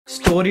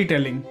Story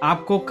telling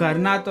आपको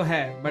करना तो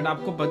है बट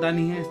आपको पता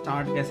नहीं है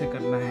स्टार्ट कैसे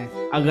करना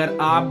है। अगर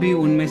आप भी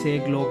उनमें से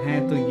एक लोग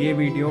हैं तो ये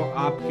वीडियो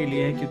आपके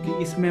लिए है,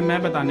 क्योंकि इसमें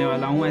मैं बताने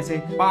वाला हूँ ऐसे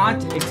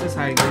 5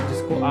 एक्सरसाइजेज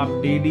जिसको आप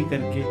डेली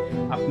करके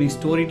अपनी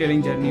स्टोरी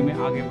टेलिंग जर्नी में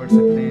आगे बढ़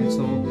सकते हैं।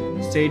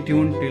 So stay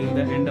tuned till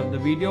the end of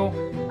the video.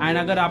 And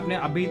अगर आपने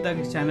अभी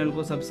तक इस चैनल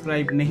को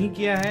सब्सक्राइब नहीं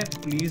किया है,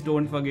 please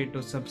don't forget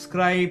to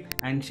subscribe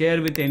and share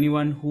with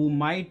anyone who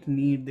might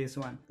need this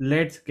one.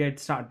 Let's get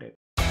started.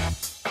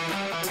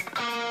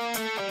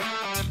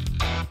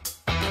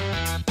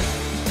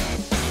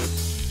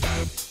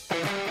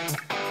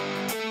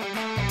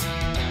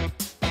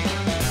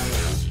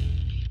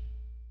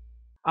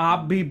 आप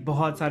भी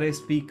बहुत सारे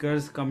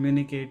स्पीकर्स,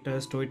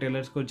 कम्युनिकेटर्स, स्टोरी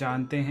टेलर्स को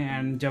जानते हैं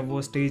एंड जब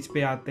वो स्टेज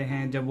पे आते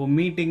हैं, जब वो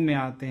मीटिंग में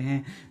आते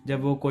हैं,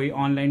 जब वो कोई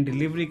ऑनलाइन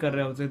डिलीवरी कर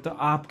रहे होते हैं तो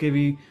आपके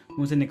भी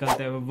मुंह से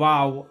निकलता है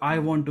wow I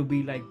want to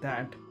be like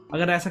that.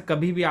 अगर ऐसा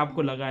कभी भी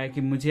आपको लगा है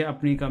कि मुझे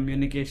अपनी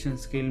कम्युनिकेशन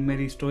स्किल,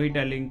 मेरी स्टोरी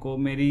टेलिंग को,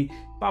 मेरी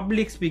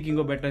पब्लिक स्पीकिंग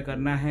को बेटर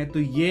करना है, तो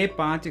ये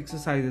 5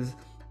 एक्सरसाइजेस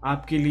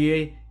आपके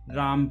लिए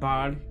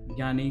रामबाण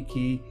यानी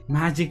कि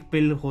मैजिक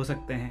पिल हो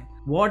सकते हैं।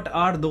 What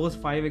are those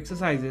 5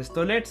 exercises?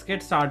 So let's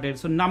get started.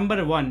 So number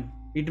 1,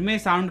 it may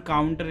sound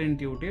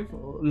counterintuitive,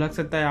 लग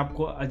सकता है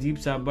आपको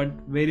अजीब सा,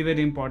 but very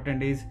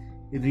important is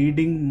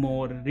reading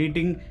more,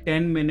 reading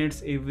 10 minutes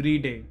every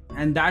day,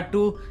 and that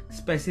too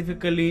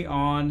specifically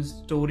on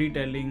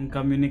storytelling,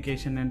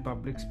 communication and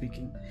public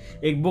speaking.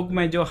 एक book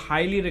मैं जो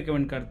highly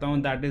recommend करता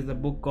हूँ, that is the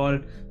book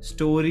called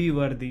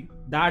Storyworthy.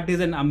 That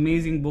is an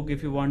amazing book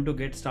if you want to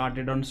get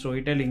started on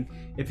storytelling.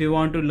 If you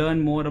want to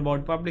learn more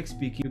about public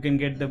speaking, you can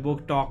get the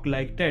book Talk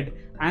Like TED,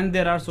 and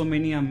there are so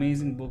many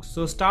amazing books.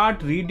 So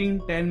start reading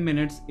 10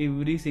 minutes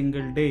every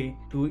single day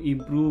to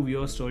improve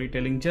your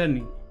storytelling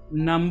journey.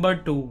 Number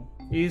 2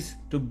 is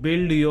to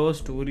build your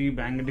story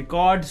bank.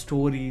 Record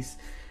stories.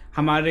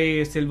 हमारे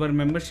silver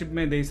membership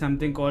में there is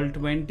something called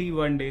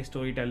 21 day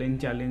storytelling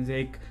challenge,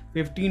 एक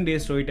 15 day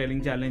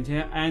storytelling challenge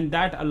है, and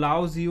that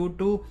allows you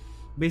to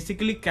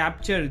basically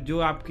capture जो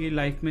आपकी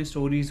life में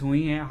stories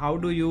हुई हैं. How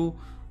do you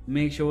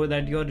make sure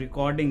that you're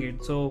recording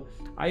it? So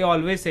I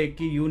always say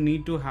कि you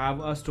need to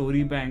have a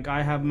story bank.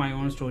 I have my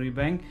own story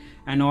bank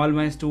and all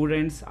my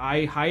students,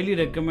 I highly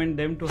recommend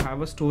them to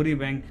have a story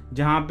bank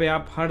जहाँ पे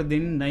आप हर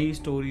दिन नई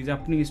stories,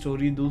 अपनी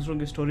story, दूसरों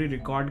की story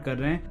record कर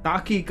रहे हैं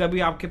ताकि कभी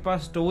आपके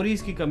पास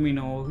स्टोरीज की कमी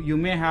ना हो. You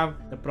may have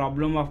the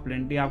problem of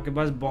plenty, आपके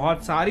पास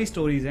बहुत सारी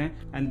स्टोरीज हैं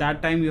and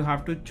that time you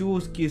have to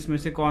choose कि इसमें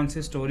से कौन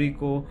सी स्टोरी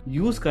को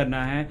यूज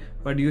करना है,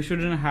 but you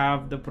shouldn't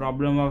have the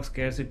problem of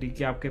scarcity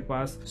कि आपके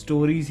पास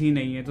स्टोरीज ही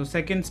नहीं है. तो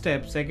second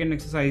step, second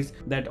exercise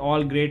that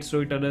all great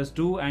storytellers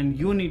do and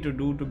you need to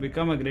do to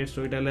become a great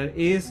storyteller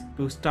is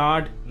to start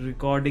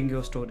recording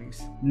your stories.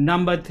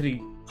 Number 3,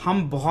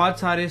 हम बहुत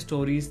सारे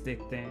stories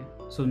देखते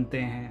हैं, सुनते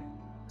हैं,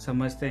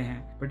 समझते हैं,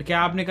 बट क्या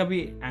आपने कभी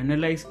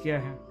एनालाइज किया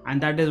है?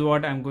 And that is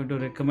what I am going to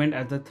recommend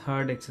as the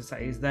third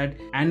exercise, that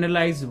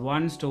analyse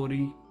one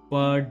story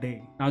per day.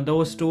 Now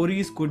those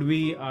stories could be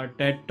a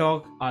TED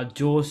talk, a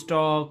Joe's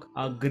talk,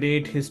 a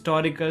great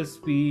historical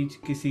speech,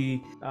 किसी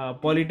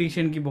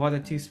politician की बहुत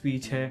अच्छी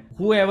speech है,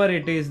 whoever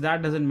it is,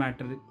 that doesn't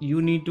matter.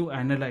 You need to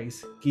analyze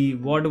कि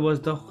what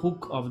was the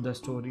hook of the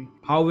story,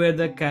 how were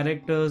the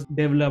characters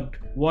developed,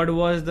 what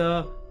was the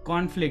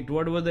conflict,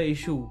 what was the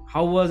issue,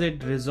 how was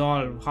it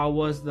resolved, how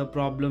was the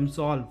problem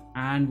solved,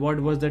 and what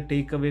was the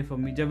takeaway for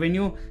me. Jab when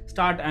you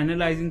start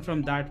analyzing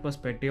from that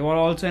perspective, or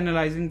also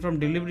analyzing from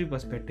delivery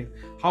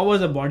perspective, how was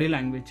the body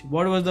language,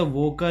 what was the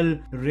vocal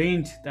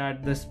range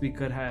that the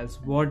speaker has,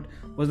 what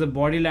was the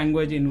body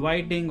language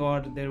inviting or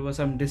there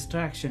was some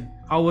distraction,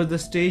 how was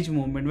the stage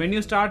movement. When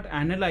you start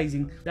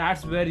analyzing,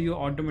 that's where you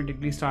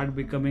automatically start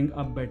becoming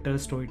a better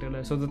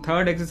storyteller. So the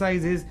third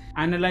exercise is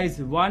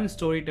analyze one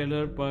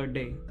storyteller per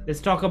day.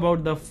 Let's talk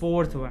about the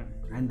fourth one,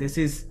 and this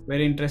is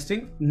very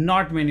interesting.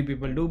 Not many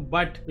people do,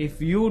 but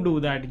if you do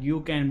that,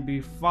 you can be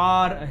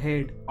far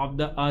ahead of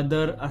the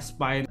other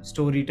aspiring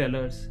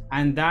storytellers,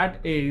 and that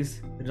is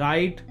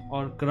write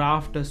or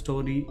craft a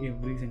story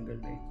every single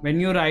day. When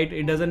you write,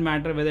 it doesn't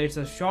matter whether it's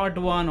a short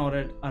one or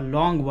a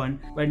long one,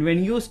 but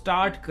when you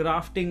start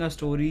crafting a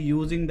story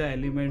using the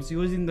elements,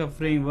 using the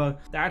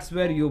framework, that's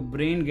where your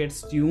brain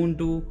gets tuned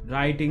to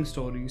writing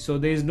stories. So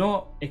there's no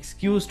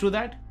excuse to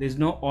that, there's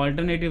no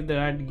alternative to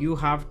that. You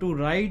have to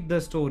write the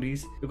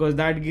stories because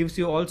that gives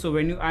you also,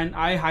 when you, and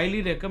I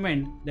highly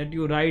recommend that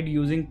you write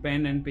using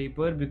pen and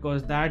paper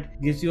because that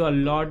gives you a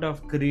lot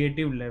of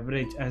creative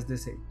leverage, as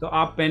they say. तो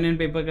आप pen and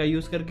paper का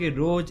use करके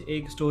रोज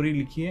एक story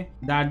लिखिए,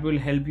 that will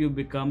help you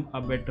become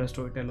a better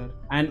storyteller.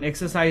 And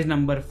exercise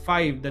number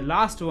 5, the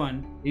last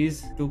one,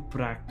 is to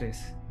practice.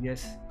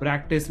 Yes,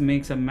 practice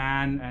makes a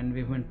man and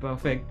woman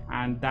perfect,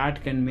 and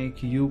that can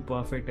make you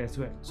perfect as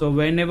well. So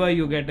whenever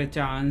you get a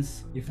chance,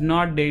 if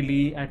not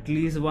daily, at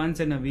least once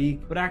in a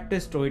week,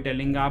 practice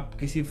storytelling. आप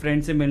किसी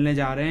friend से मिलने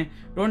जा रहे हैं,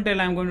 don't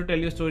tell I'm going to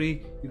tell you a story.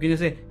 You can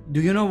just say,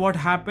 do you know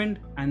what happened?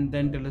 And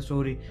then tell a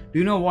story. Do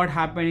you know what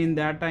happened in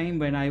that time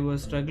when I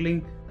was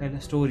struggling? tell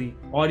a story.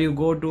 Or you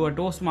go to a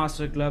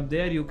Toastmaster club,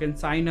 there you can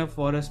sign up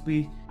for a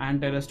speech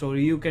and tell a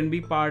story. You can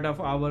be part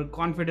of our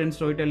Confident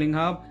Storytelling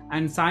Hub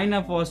and sign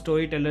up for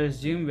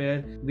Storytellers Gym,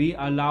 where we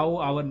allow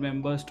our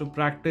members to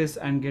practice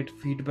and get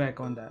feedback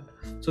on that.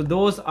 So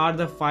those are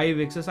the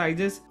 5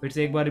 exercises. फिर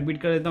से एक बार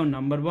repeat कर देता हूँ.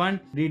 Number 1,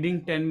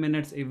 reading 10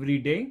 minutes every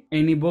day,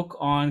 any book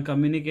on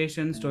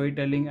communication,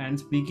 storytelling and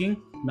speaking.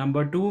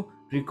 Number 2,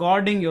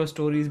 recording your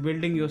stories,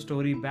 building your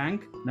story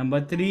bank. Number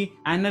 3,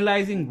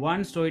 analyzing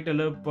one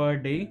storyteller per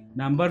day.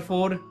 Number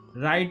 4,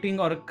 writing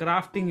or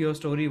crafting your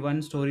story,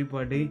 one story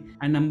per day.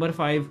 And number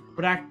 5,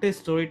 practice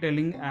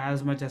storytelling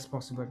as much as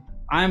possible.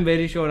 I am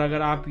very sure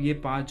अगर आप ये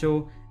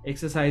पांचों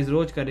exercise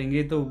रोज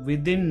करेंगे तो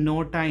with in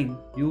no time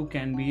you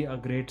can be a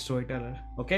great story teller. Okay.